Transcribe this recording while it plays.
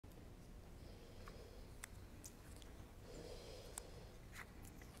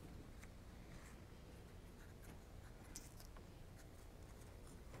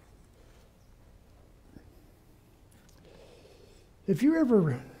Have you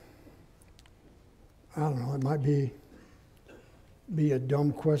ever, I don't know, it might be a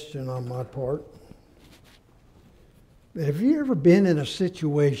dumb question on my part, but have you ever been in a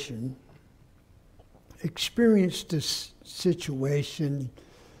situation, experienced a situation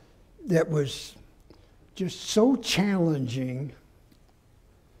that was just so challenging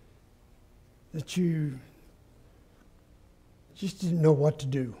that you just didn't know what to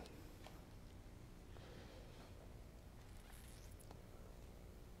do?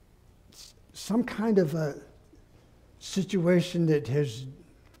 Some kind of a situation that has,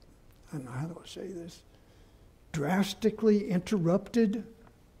 I don't know, how do I say this, drastically interrupted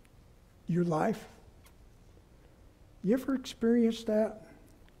your life? You ever experienced that?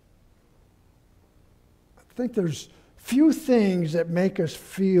 I think there's few things that make us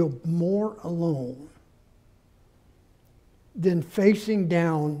feel more alone than facing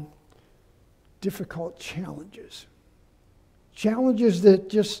down difficult challenges. Challenges that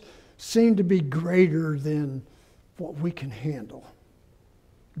just seem to be greater than what we can handle,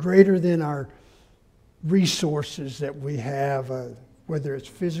 greater than our resources that we have, whether it's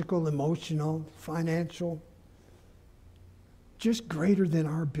physical, emotional, financial, just greater than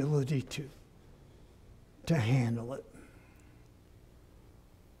our ability to handle it.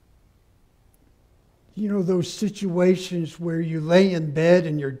 You know, those situations where you lay in bed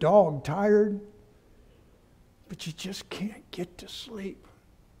and you're dog tired, but you just can't get to sleep.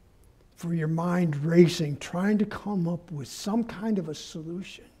 For your mind racing, trying to come up with some kind of a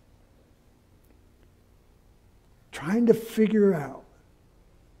solution. Trying to figure out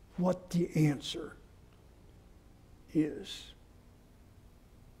what the answer is.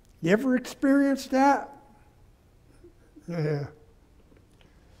 You ever experienced that? Yeah.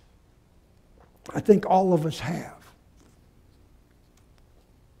 I think all of us have.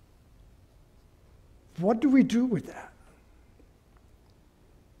 What do we do with that?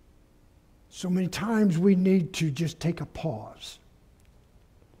 So many times we need to just take a pause.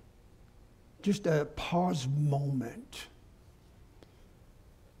 Just a pause moment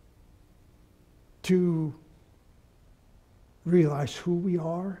to realize who we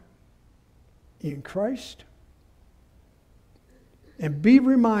are in Christ and be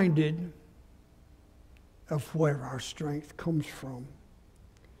reminded of where our strength comes from.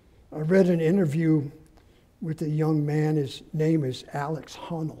 I read an interview with a young man. His name is Alex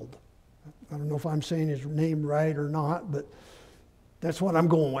Honnold. I don't know if I'm saying his name right or not, but that's what I'm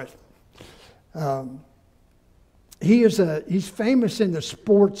going with. He's famous in the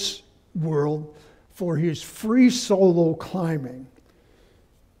sports world for his free solo climbing.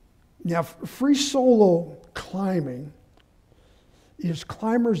 Now, free solo climbing is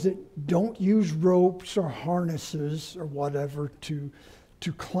climbers that don't use ropes or harnesses or whatever to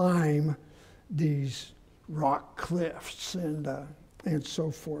climb these rock cliffs and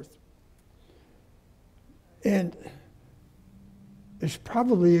so forth. And it's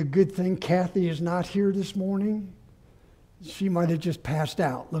probably a good thing Kathy is not here this morning. She might have just passed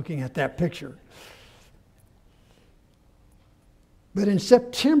out looking at that picture. But in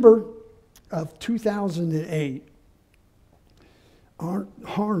September of 2008,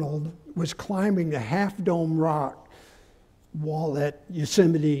 Arnold was climbing the Half Dome Rock wall at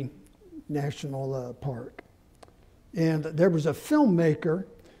Yosemite National Park. And there was a filmmaker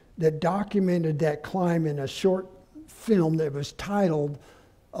that documented that climb in a short film that was titled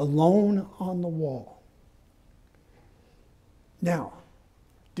Alone on the Wall. Now,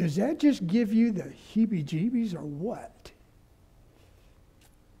 does that just give you the heebie-jeebies or what?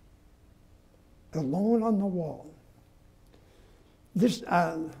 Alone on the Wall. This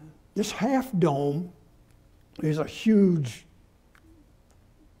half dome is a huge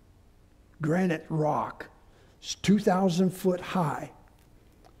granite rock. It's 2,000 foot high.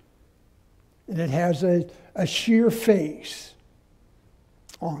 And it has a sheer face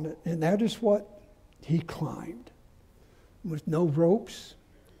on it. And that is what he climbed, with no ropes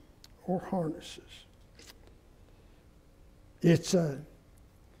or harnesses. It's a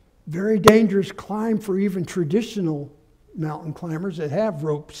very dangerous climb for even traditional mountain climbers that have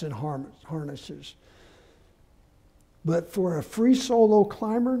ropes and harnesses. But for a free solo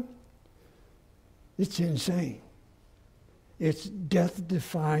climber, it's insane. It's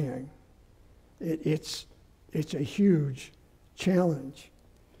death-defying. It's a huge challenge.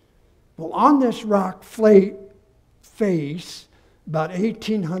 Well, on this rock face, about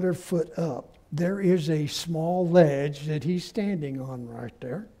 1,800 foot up, there is a small ledge that he's standing on right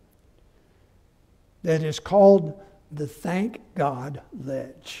there that is called the Thank God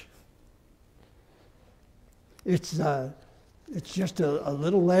Ledge. It's just a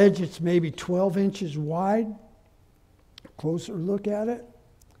little ledge. It's maybe 12 inches wide. Closer look at it.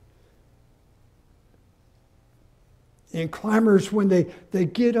 And climbers, when they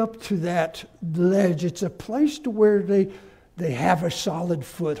get up to that ledge, it's a place to where they have a solid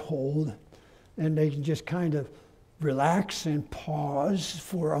foothold, and they can just kind of relax and pause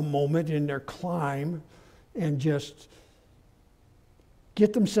for a moment in their climb and just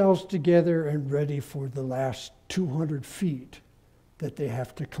get themselves together and ready for the last 200 feet that they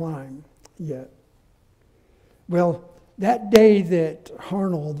have to climb yet. Well, that day that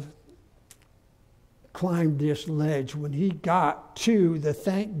Arnold climbed this ledge, when he got to the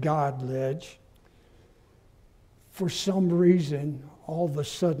Thank God ledge, for some reason, all of a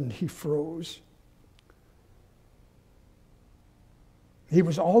sudden he froze. He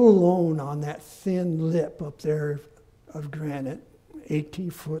was all alone on that thin lip up there of granite,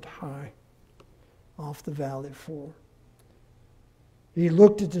 18 foot high, off the valley floor. He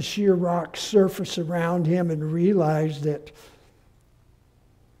looked at the sheer rock surface around him and realized that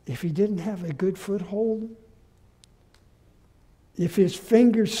if he didn't have a good foothold, if his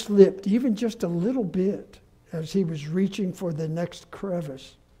fingers slipped even just a little bit as he was reaching for the next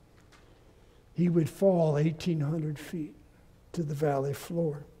crevice, he would fall 1,800 feet to the valley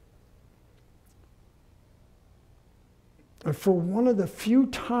floor. And for one of the few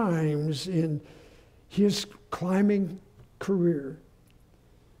times in his climbing career,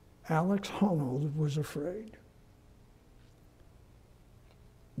 Alex Honnold was afraid.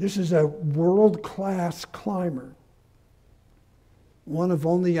 This is a world-class climber, one of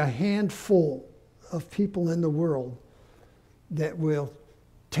only a handful of people in the world that will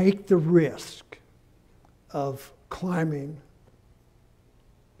take the risk of climbing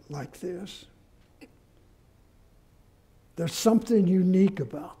like this. There's something unique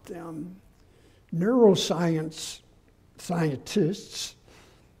about them. Scientists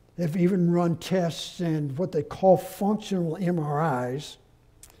have even run tests and what they call functional MRIs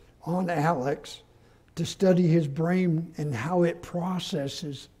on Alex to study his brain and how it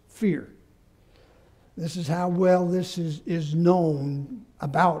processes fear. This is how well this is known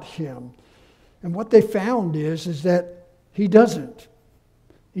about him. And what they found is that he doesn't.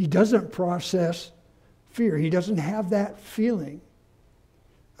 He doesn't process fear. He doesn't have that feeling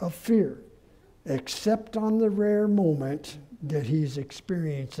of fear, except on the rare moment that he's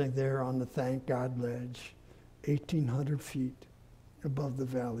experiencing there on the Thank God ledge, 1,800 feet above the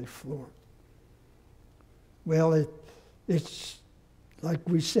valley floor. Well, it's like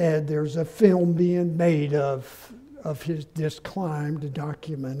we said, there's a film being made of this climb to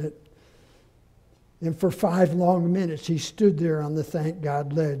document it. And for 5 long minutes, he stood there on the Thank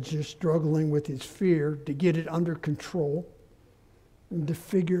God ledge, just struggling with his fear to get it under control and to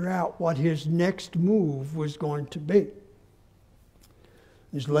figure out what his next move was going to be.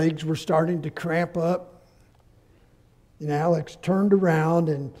 His legs were starting to cramp up, and Alex turned around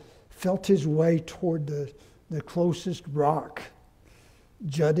and felt his way toward the closest rock,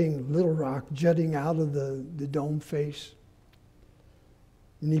 little rock, jutting out of the dome face.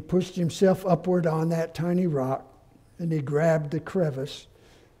 And he pushed himself upward on that tiny rock, and he grabbed the crevice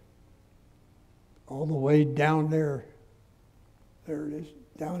all the way down there. There it is,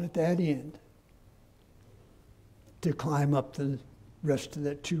 down at that end, to climb up the rest of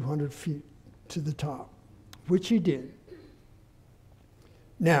that 200 feet to the top, which he did.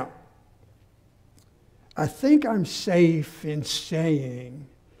 Now, I think I'm safe in saying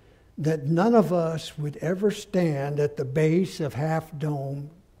that none of us would ever stand at the base of Half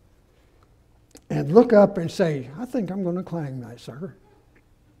Dome and look up and say, I think I'm going to climb that, sucker.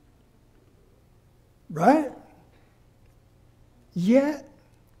 Right? Yet,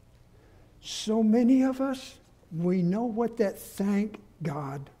 so many of us, we know what that Thank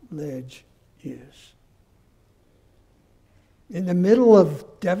God ledge is. In the middle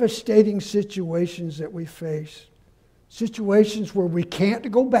of devastating situations that we face, situations where we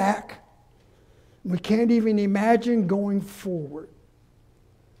can't go back, we can't even imagine going forward,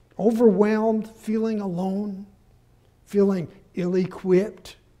 overwhelmed, feeling alone, feeling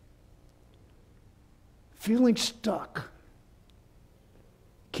ill-equipped, feeling stuck,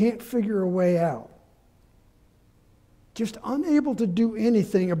 can't figure a way out, just unable to do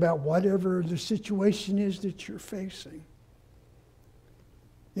anything about whatever the situation is that you're facing.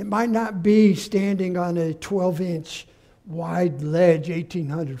 It might not be standing on a 12-inch wide ledge,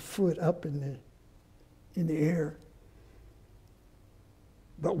 1,800 foot up in the air.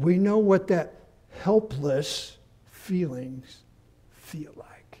 But we know what that helpless feelings feel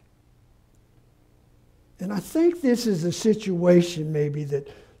like. And I think this is a situation maybe that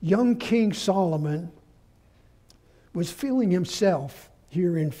young King Solomon was feeling himself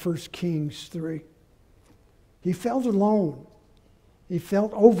here in 1 Kings 3. He felt alone. He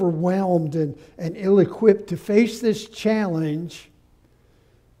felt overwhelmed and ill-equipped to face this challenge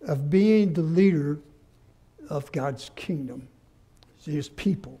of being the leader of God's kingdom, his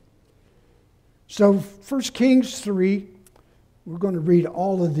people. So 1 Kings 3, we're going to read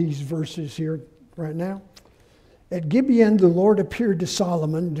all of these verses here right now. At Gibeon, the Lord appeared to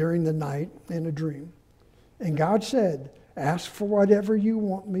Solomon during the night in a dream. And God said, "Ask for whatever you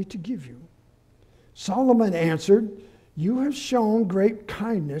want me to give you." Solomon answered, "You have shown great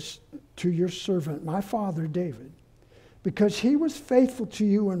kindness to your servant, my father David, because he was faithful to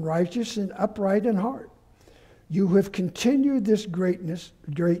you and righteous and upright in heart. You have continued this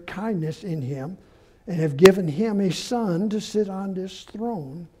great kindness in him, and have given him a son to sit on this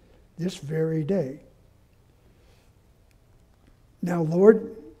throne this very day. Now,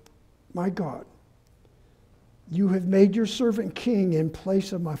 Lord, my God, you have made your servant king in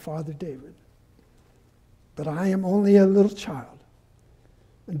place of my father David. But I am only a little child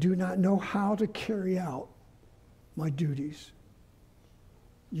and do not know how to carry out my duties.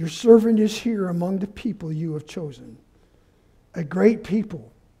 Your servant is here among the people you have chosen, a great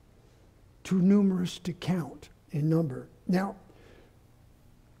people, too numerous to count in number." Now,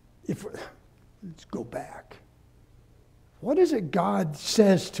 let's go back. What is it God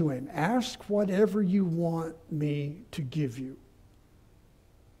says to him? Ask whatever you want me to give you.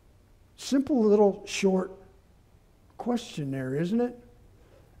 Simple little short question there, isn't it?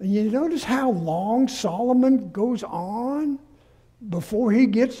 And you notice how long Solomon goes on before he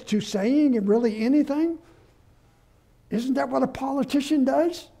gets to saying really anything? Isn't that what a politician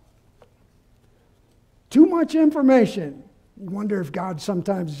does? Too much information. You wonder if God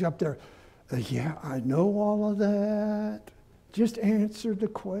sometimes is up there, "Yeah, I know all of that. Just answer the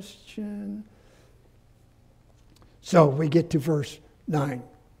question." So we get to verse 9.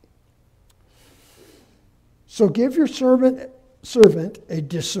 "So give your servant a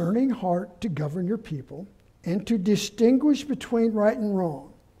discerning heart to govern your people and to distinguish between right and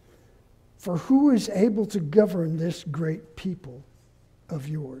wrong. For who is able to govern this great people of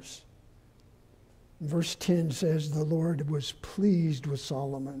yours?" Verse 10 says, "The Lord was pleased with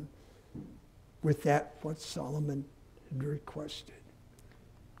Solomon, with that what Solomon had requested."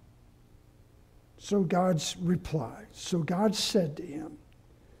 So God's reply. So God said to him,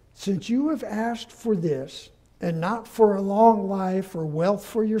 "Since you have asked for this, and not for a long life or wealth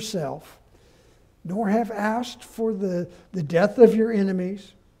for yourself, nor have asked for the death of your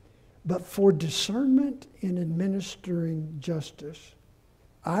enemies, but for discernment in administering justice,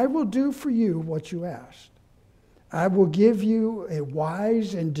 I will do for you what you asked. I will give you a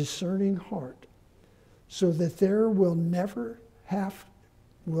wise and discerning heart, so that there will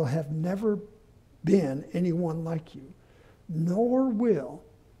have never been anyone like you, nor will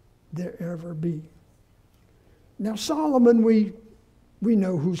there ever be." Now Solomon, we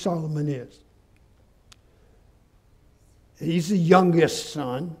know who Solomon is. He's the youngest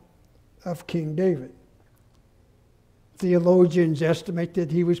son of King David. Theologians estimate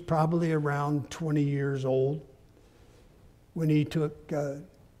that he was probably around 20 years old when he took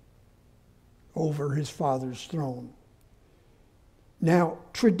over his father's throne. Now,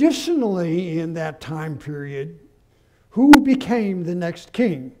 traditionally in that time period, who became the next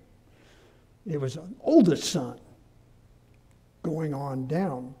king? It was an oldest son going on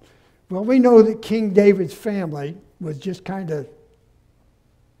down. Well, we know that King David's family was just kind of,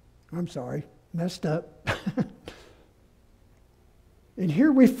 messed up. And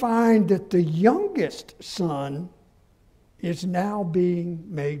here we find that the youngest son is now being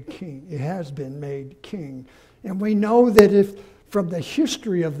made king. It has been made king. And we know that if from the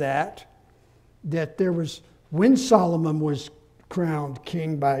history of that there was, when Solomon was crowned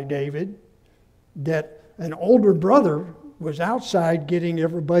king by David, that an older brother was outside getting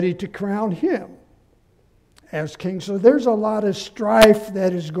everybody to crown him as king. So there's a lot of strife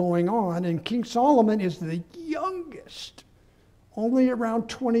that is going on, and King Solomon is the youngest, only around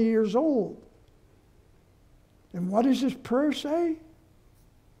 20 years old. And what does his prayer say?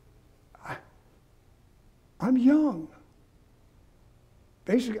 I'm young.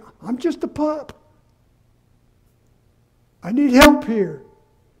 Basically, I'm just a pup. I need help here.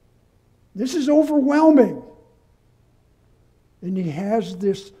 This is overwhelming. And he has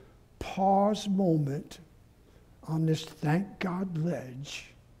this pause moment on this thank God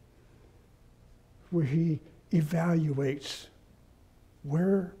ledge where he evaluates,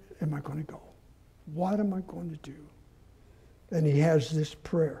 where am I going to go? What am I going to do? And he has this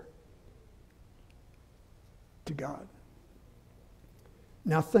prayer to God.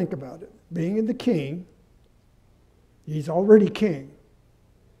 Now think about it. Being the king, he's already king.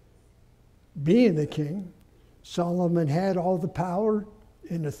 Being the king, Solomon had all the power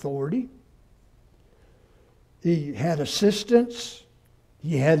and authority. He had assistants.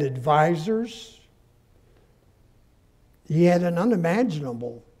 He had advisors. He had an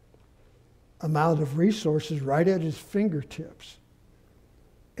unimaginable amount of resources right at his fingertips.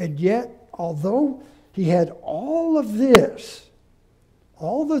 And yet, although he had all of this,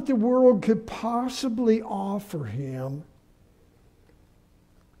 all that the world could possibly offer him,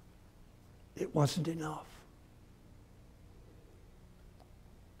 it wasn't enough.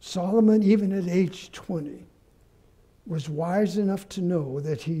 Solomon, even at age 20, was wise enough to know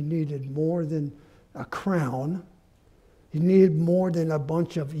that he needed more than a crown. He needed more than a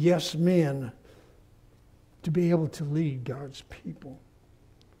bunch of yes men to be able to lead God's people.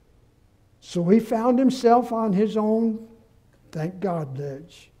 So he found himself on his own, thank God,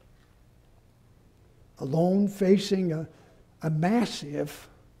 ledge, alone, facing a massive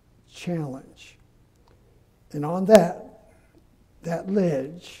challenge. And on that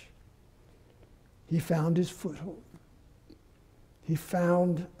ledge, he found his foothold. He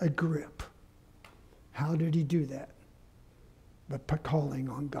found a grip. How did he do that? By calling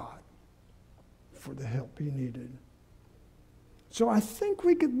on God for the help he needed. So I think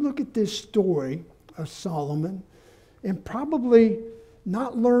we could look at this story of Solomon and probably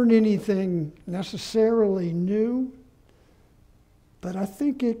not learn anything necessarily new, but I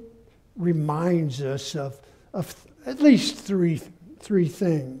think it reminds us of at least three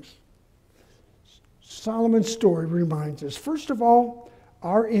things. Solomon's story reminds us, first of all,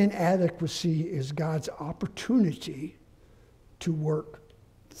 our inadequacy is God's opportunity to work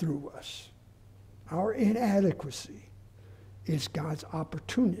through us. Our inadequacy is God's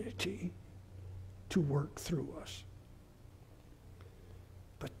opportunity to work through us.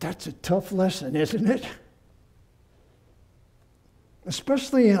 But that's a tough lesson, isn't it?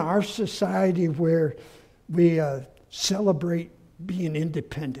 Especially in our society where we celebrate being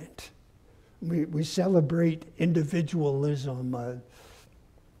independent. We celebrate individualism.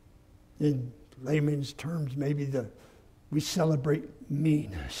 In layman's terms, maybe we celebrate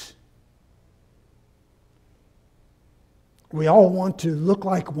meanness. We all want to look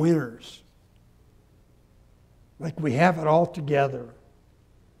like winners, like we have it all together.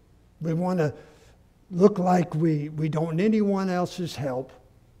 We want to look like we don't need anyone else's help,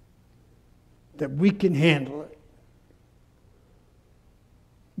 that we can handle it.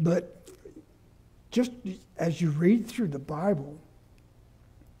 But just as you read through the Bible,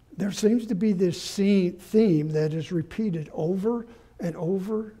 there seems to be this theme that is repeated over and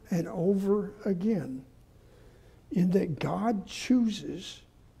over and over again, in that God chooses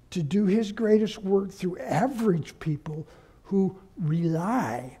to do his greatest work through average people who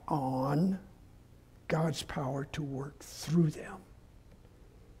rely on God's power to work through them.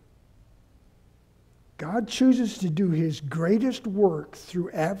 God chooses to do his greatest work through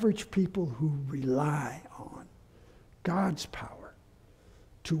average people who rely on God's power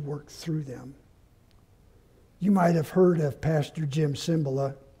to work through them. You might have heard of Pastor Jim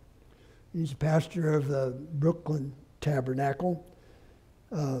Cymbala. He's a pastor of the Brooklyn Tabernacle.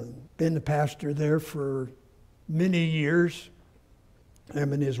 Been the pastor there for many years.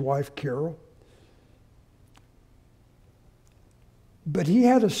 Him and his wife, Carol. But he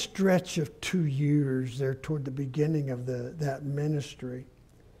had a stretch of 2 years there toward the beginning of that ministry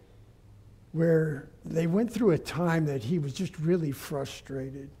where they went through a time that he was just really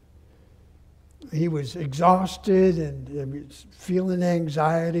frustrated. He was exhausted and was feeling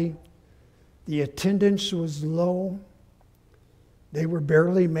anxiety. The attendance was low. They were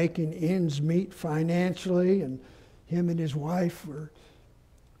barely making ends meet financially, and him and his wife were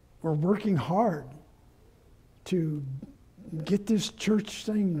working hard to get this church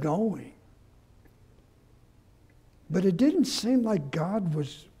thing going. But it didn't seem like God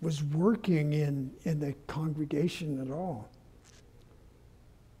was working in the congregation at all.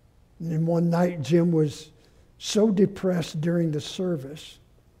 And then one night, Jim was so depressed during the service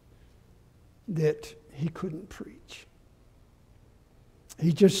that he couldn't preach.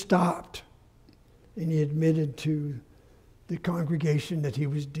 He just stopped, and he admitted to the congregation that he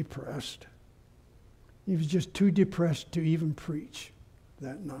was depressed. He was just too depressed to even preach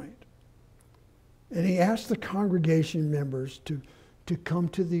that night. And he asked the congregation members to come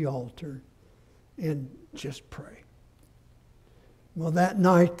to the altar and just pray. Well, that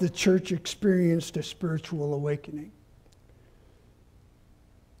night, the church experienced a spiritual awakening.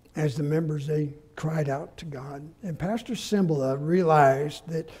 As the members, they cried out to God. And Pastor Cymbala realized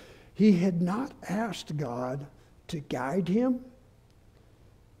that he had not asked God to guide him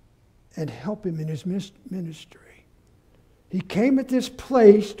and help him in his ministry. He came at this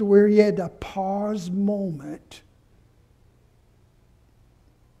place to where he had a pause moment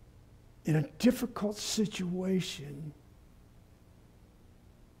in a difficult situation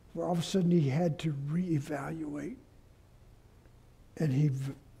where all of a sudden he had to reevaluate, and he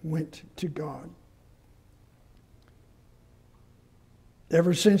went to God.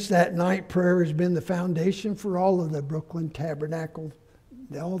 Ever since that night, prayer has been the foundation for all of the Brooklyn Tabernacle,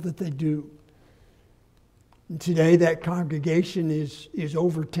 all that they do. And today that congregation is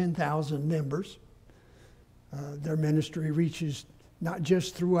over 10,000 members. Their ministry reaches not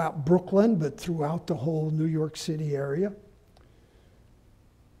just throughout Brooklyn, but throughout the whole New York City area.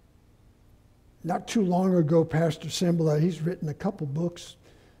 Not too long ago, Pastor Sembla, he's written a couple books,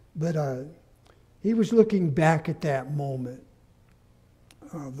 but he was looking back at that moment,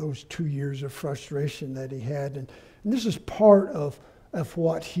 those 2 years of frustration that he had. And this is part of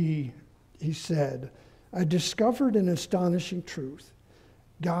what he said. I discovered an astonishing truth.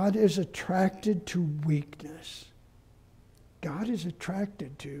 God is attracted to weakness. God is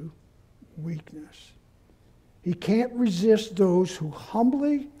attracted to weakness. He can't resist those who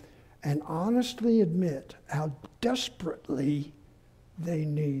humbly and honestly admit how desperately they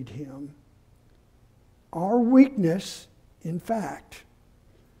need him. Our weakness, in fact,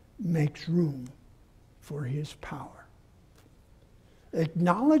 makes room for his power.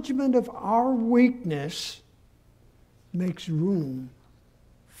 Acknowledgement of our weakness makes room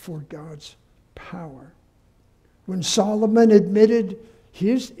for God's power. When Solomon admitted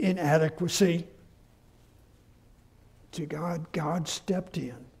his inadequacy to God, God stepped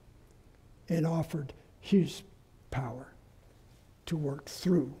in and offered his power to work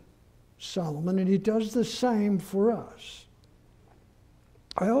through Solomon, and he does the same for us.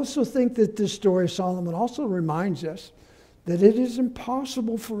 I also think that this story of Solomon also reminds us that it is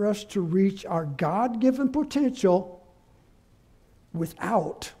impossible for us to reach our God-given potential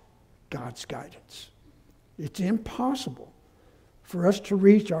without God's guidance. It's impossible for us to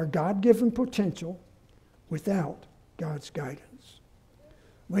reach our God-given potential without God's guidance.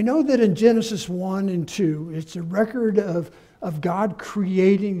 We know that in Genesis 1 and 2, it's a record of God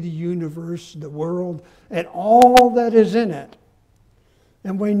creating the universe, the world, and all that is in it.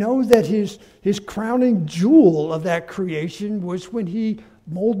 And we know that his crowning jewel of that creation was when he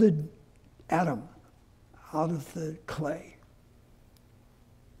molded Adam out of the clay.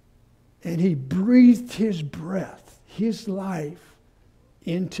 And he breathed his breath, his life,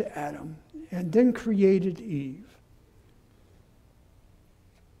 into Adam, and then created Eve.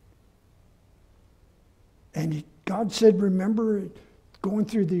 And God said, remember, going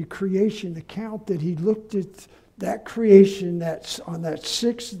through the creation account, that he looked at that creation that's on that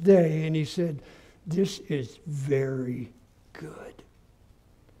sixth day, and he said, this is very good.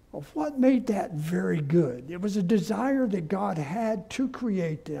 Well, what made that very good? It was a desire that God had to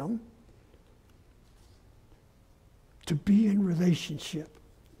create them, to be in relationship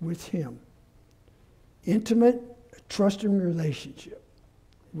with him. Intimate, trusting relationship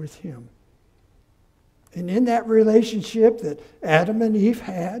with him. And in that relationship that Adam and Eve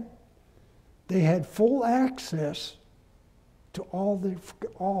had, they had full access to all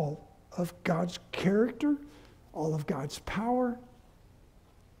of God's character, all of God's power,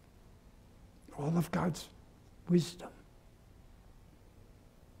 all of God's wisdom.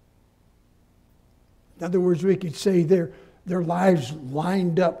 In other words, we could say their lives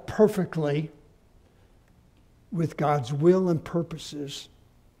lined up perfectly with God's will and purposes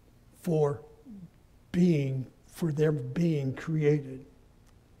for their being created.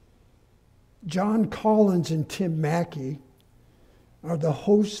 John Collins and Tim Mackey are the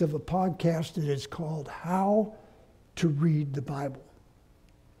hosts of a podcast that is called How to Read the Bible.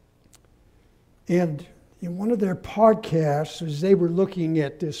 And in one of their podcasts, as they were looking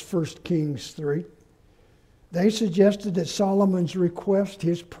at this 1 Kings 3, they suggested that Solomon's request,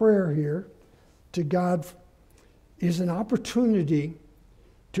 his prayer here to God, is an opportunity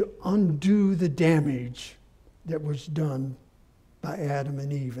to undo the damage that was done by Adam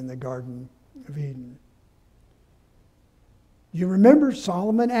and Eve in the Garden of Eden. You remember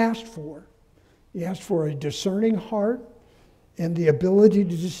Solomon asked for? He asked for a discerning heart and the ability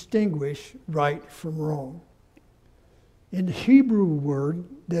to distinguish right from wrong. In the Hebrew word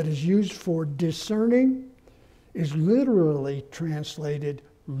that is used for discerning is literally translated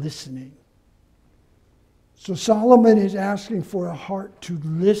listening. So Solomon is asking for a heart to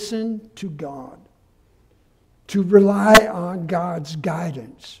listen to God, to rely on God's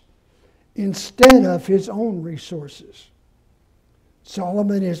guidance instead of his own resources.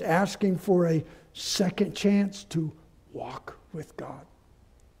 Solomon is asking for a second chance to walk with God.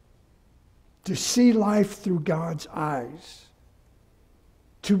 to see life through God's eyes,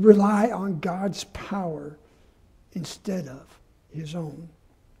 to rely on God's power instead of his own.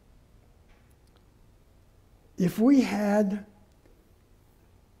 If we had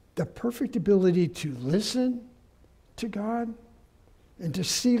the perfect ability to listen to God and to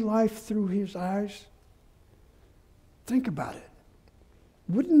see life through his eyes, think about it.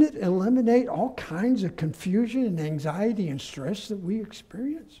 Wouldn't it eliminate all kinds of confusion and anxiety and stress that we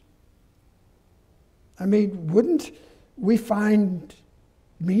experience? I mean, wouldn't we find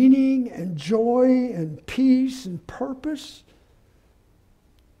meaning and joy and peace and purpose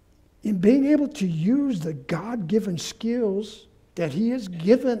in being able to use the God-given skills that he has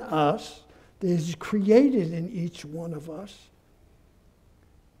given us, that is created in each one of us?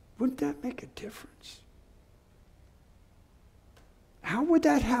 Wouldn't that make a difference? How would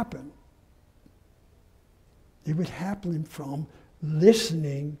that happen? It would happen from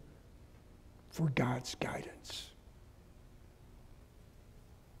listening for God's guidance.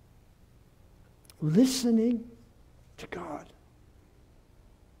 Listening to God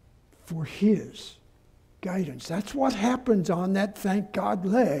for his guidance. That's what happens on that thank God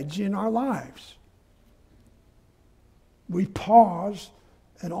ledge in our lives. We pause,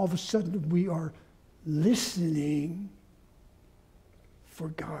 and all of a sudden we are listening for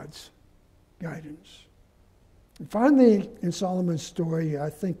God's guidance. And finally, in Solomon's story, I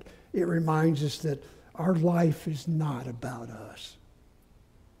think it reminds us that our life is not about us.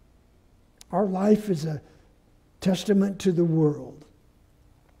 Our life is a testament to the world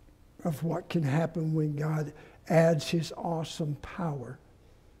of what can happen when God adds his awesome power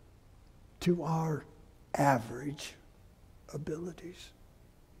to our average abilities.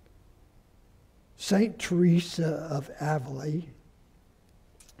 Saint Teresa of Avila,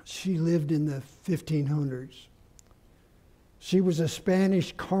 she lived in the 1500s. She was a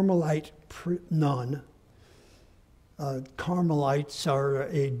Spanish Carmelite nun. Carmelites are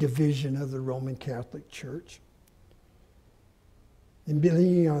a division of the Roman Catholic Church. And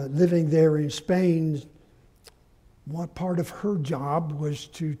living there in Spain, one part of her job was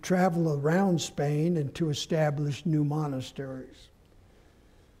to travel around Spain and to establish new monasteries.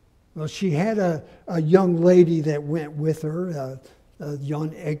 Well, she had a young lady that went with her, a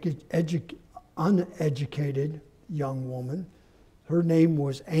young uneducated young woman. Her name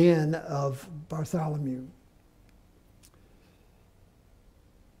was Anne of Bartholomew.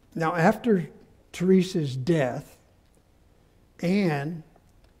 Now, after Teresa's death, Anne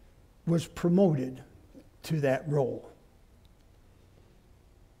was promoted to that role.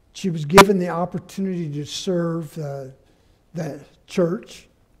 She was given the opportunity to serve the church,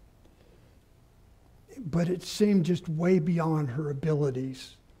 but it seemed just way beyond her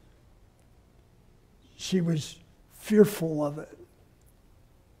abilities. She was fearful of it.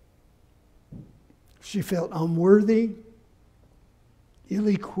 She felt unworthy,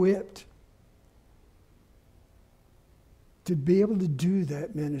 ill-equipped to be able to do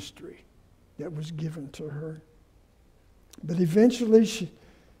that ministry that was given to her. But eventually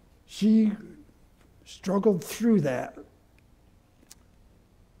she struggled through that.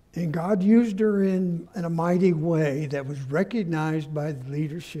 And God used her in a mighty way that was recognized by the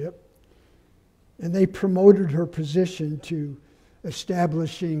leadership. And they promoted her position to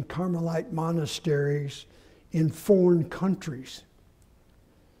establishing Carmelite monasteries in foreign countries.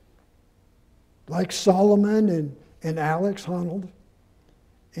 Like Solomon and Alex Honnold,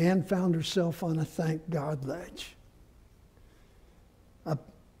 Anne found herself on a thank God ledge. A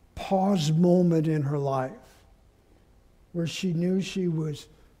pause moment in her life where she knew she was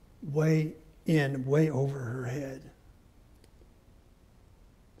way over her head.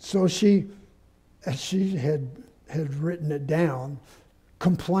 So she, as she had written it down,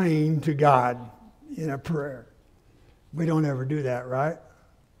 complained to God in a prayer. We don't ever do that, right?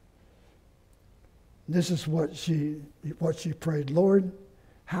 This is what she prayed. Lord,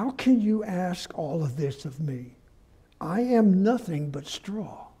 how can you ask all of this of me? I am nothing but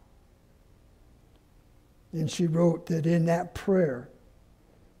straw. And she wrote that in that prayer,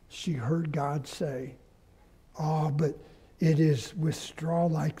 she heard God say, but it is with straw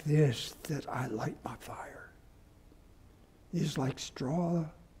like this that I light my fire. It is like straw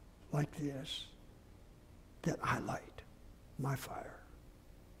like this that I light my fire.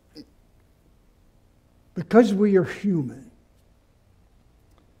 Because we are human,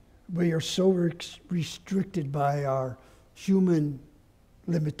 we are so restricted by our human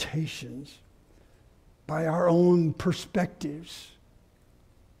limitations, by our own perspectives.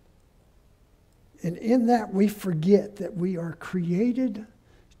 And in that, we forget that we are created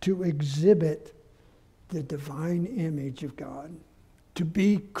to exhibit the divine image of God, to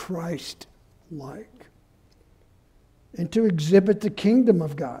be Christ like, and to exhibit the kingdom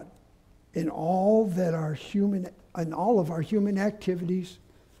of God in all of our human activities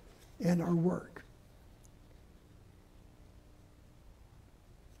and our work.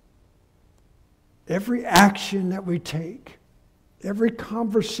 Every action that we take, every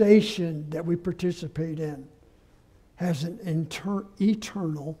conversation that we participate in has an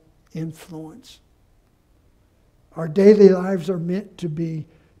eternal influence. Our daily lives are meant to be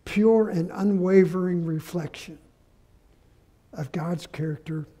pure and unwavering reflection of God's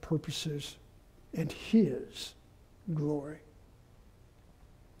character, purposes, and His glory.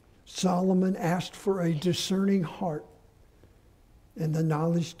 Solomon asked for a discerning heart and the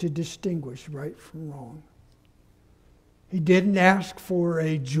knowledge to distinguish right from wrong. He didn't ask for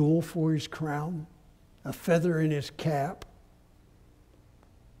a jewel for his crown, a feather in his cap,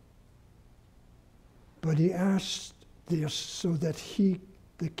 but he asked this so that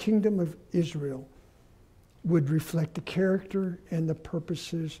the kingdom of Israel would reflect the character and the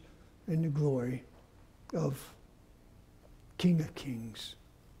purposes and the glory of King of Kings.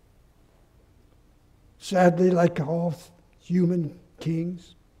 Sadly, like all human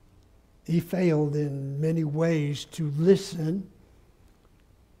kings, he failed in many ways to listen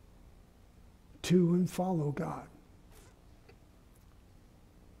to and follow God.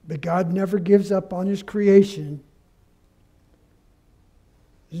 But God never gives up on His creation.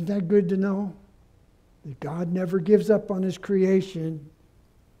 Isn't that good to know? That God never gives up on His creation,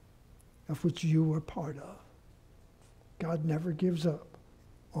 of which you are part of. God never gives up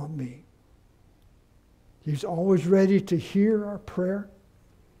on me. He's always ready to hear our prayer.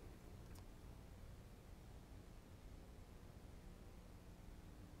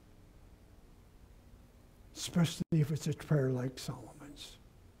 Especially if it's a prayer like Solomon's,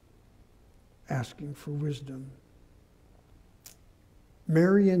 asking for wisdom.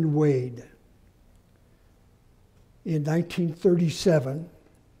 Marion Wade, in 1937,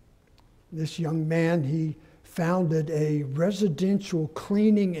 this young man, he founded a residential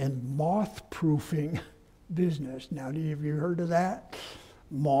cleaning and moth-proofing business. Now, have you heard of that?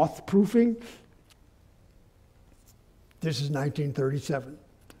 Moth-proofing? This is 1937.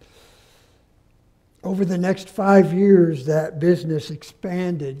 Over the next 5 years, that business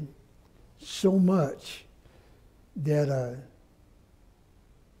expanded so much that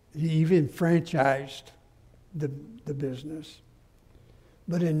he even franchised the business.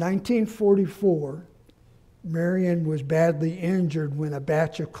 But in 1944, Marion was badly injured when a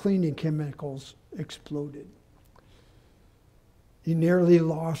batch of cleaning chemicals exploded. He nearly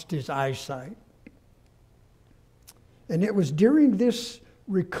lost his eyesight. And it was during this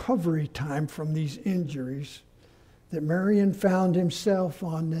recovery time from these injuries that Marion found himself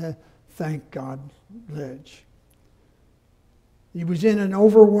on the thank God ledge. He was in an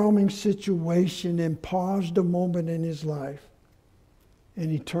overwhelming situation and paused a moment in his life, and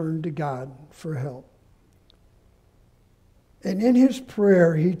he turned to God for help. And in his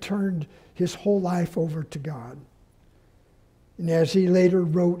prayer, he turned his whole life over to God. And as he later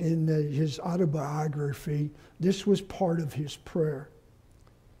wrote in his autobiography, this was part of his prayer.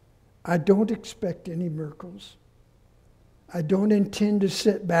 I don't expect any miracles. I don't intend to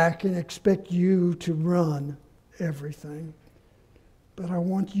sit back and expect you to run everything. But I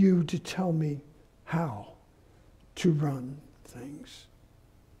want you to tell me how to run things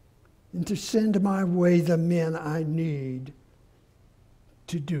and to send my way the men I need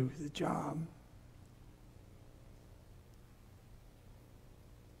to do the job.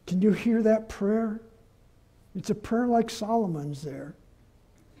 Can you hear that prayer? It's a prayer like Solomon's there.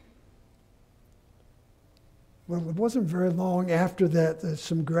 Well, it wasn't very long after that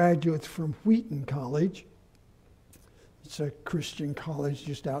some graduates from Wheaton College, it's a Christian college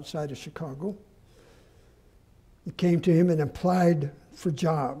just outside of Chicago, they came to him and applied for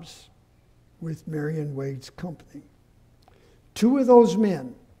jobs with Marion Wade's company. Two of those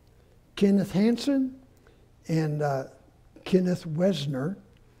men, Kenneth Hansen and Kenneth Wesner,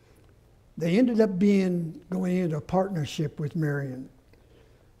 they ended up going into a partnership with Marion,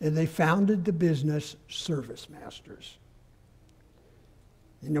 and they founded the business Service Masters.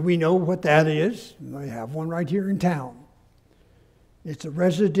 And we know what that is. We have one right here in town. It's a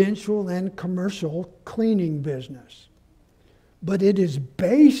residential and commercial cleaning business. But it is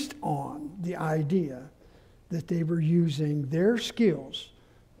based on the idea that they were using their skills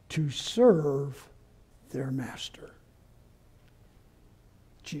to serve their master,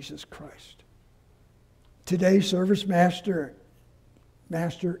 Jesus Christ. Today, Service Master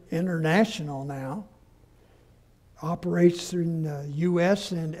International now operates in the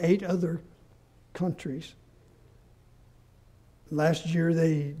U.S. and 8 other countries. Last year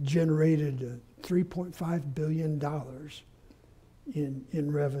they generated $3.5 billion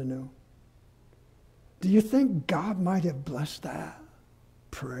in revenue. Do you think God might have blessed that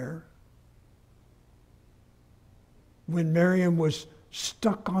prayer? When Miriam was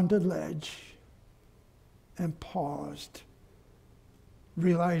stuck on the ledge and paused,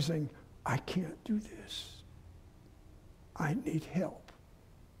 realizing, I can't do this. I need help.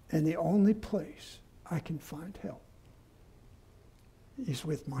 And the only place I can find help is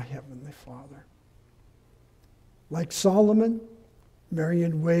with my Heavenly Father. Like Solomon,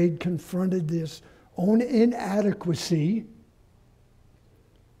 Marion Wade confronted this own inadequacy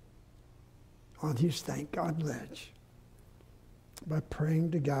on his thank God ledge by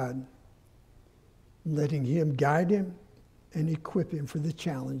praying to God, letting Him guide him and equip him for the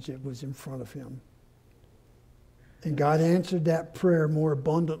challenge that was in front of him. And God answered that prayer more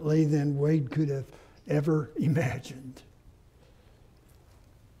abundantly than Wade could have ever imagined.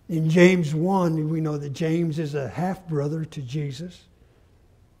 In James 1, we know that James is a half-brother to Jesus.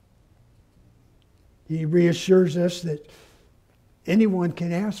 He reassures us that anyone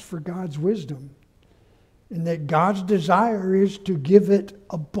can ask for God's wisdom and that God's desire is to give it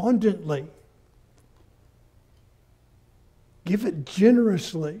abundantly. Give it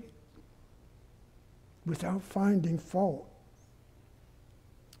generously without finding fault.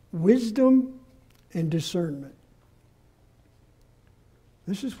 Wisdom and discernment.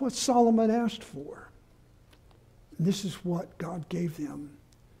 This is what Solomon asked for. This is what God gave them.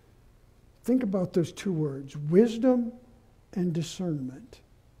 Think about those two words, wisdom and discernment.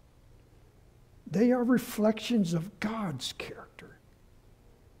 They are reflections of God's character.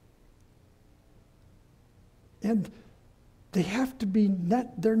 And they have to be,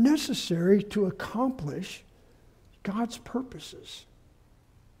 they're necessary to accomplish God's purposes.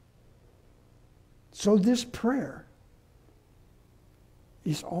 So this prayer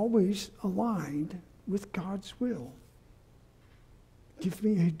is always aligned with God's will. Give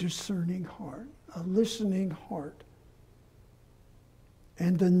me a discerning heart, a listening heart,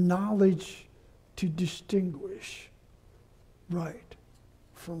 and the knowledge to distinguish right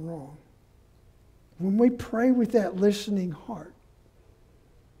from wrong. When we pray with that listening heart,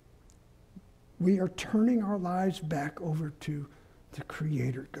 we are turning our lives back over to the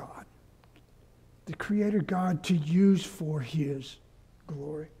Creator God. The Creator God to use for His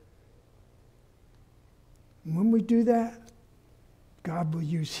glory. And when we do that, God will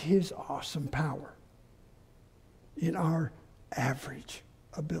use His awesome power in our average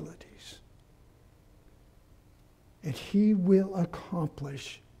abilities. And He will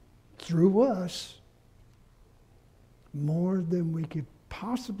accomplish through us more than we could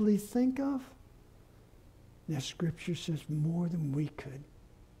possibly think of. That Scripture says more than we could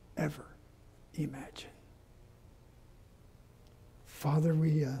ever imagine. Father,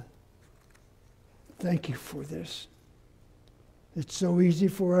 we thank You for this. It's so easy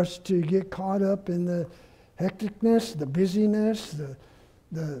for us to get caught up in the hecticness, the busyness,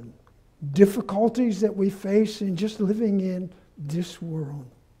 the difficulties that we face in just living in this world.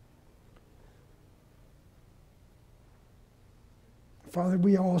 Father,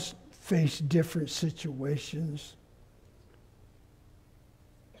 we all face different situations,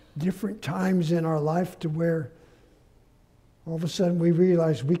 different times in our life to where all of a sudden we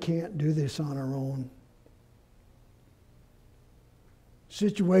realize we can't do this on our own.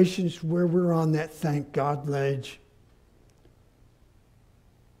 Situations where we're on that thank God ledge,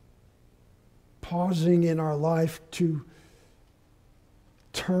 pausing in our life to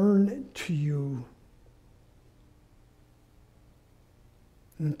turn to You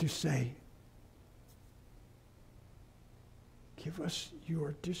and to say, give us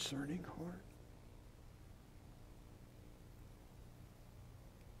Your discerning heart.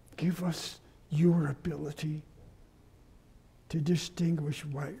 Give us Your ability to distinguish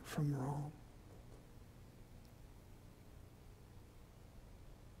right from wrong.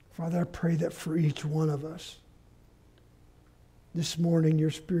 Father, I pray that for each one of us, this morning Your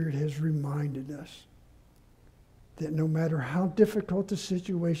Spirit has reminded us that no matter how difficult the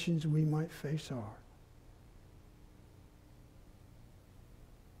situations we might face are,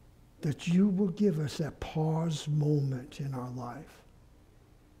 that You will give us that pause moment in our life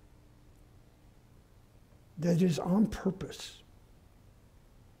that is on purpose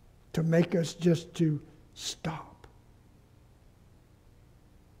to make us just to stop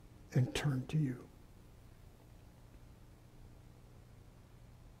and turn to You.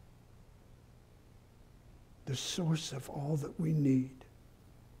 The source of all that we need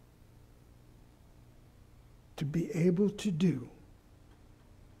to be able to do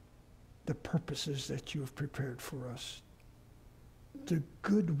the purposes that You have prepared for us the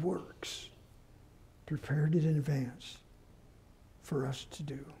good works prepared in advance for us to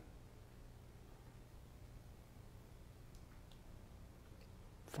do.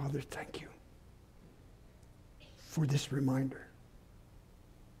 Father, thank you for this reminder.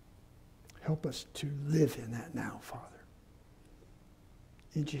 Help us to live in that now, Father.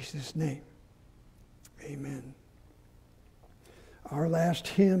 In Jesus' name, amen. Our last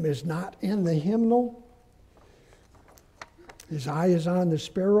hymn is not in the hymnal. His eye is on the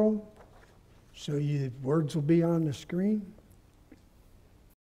sparrow, so your words will be on the screen.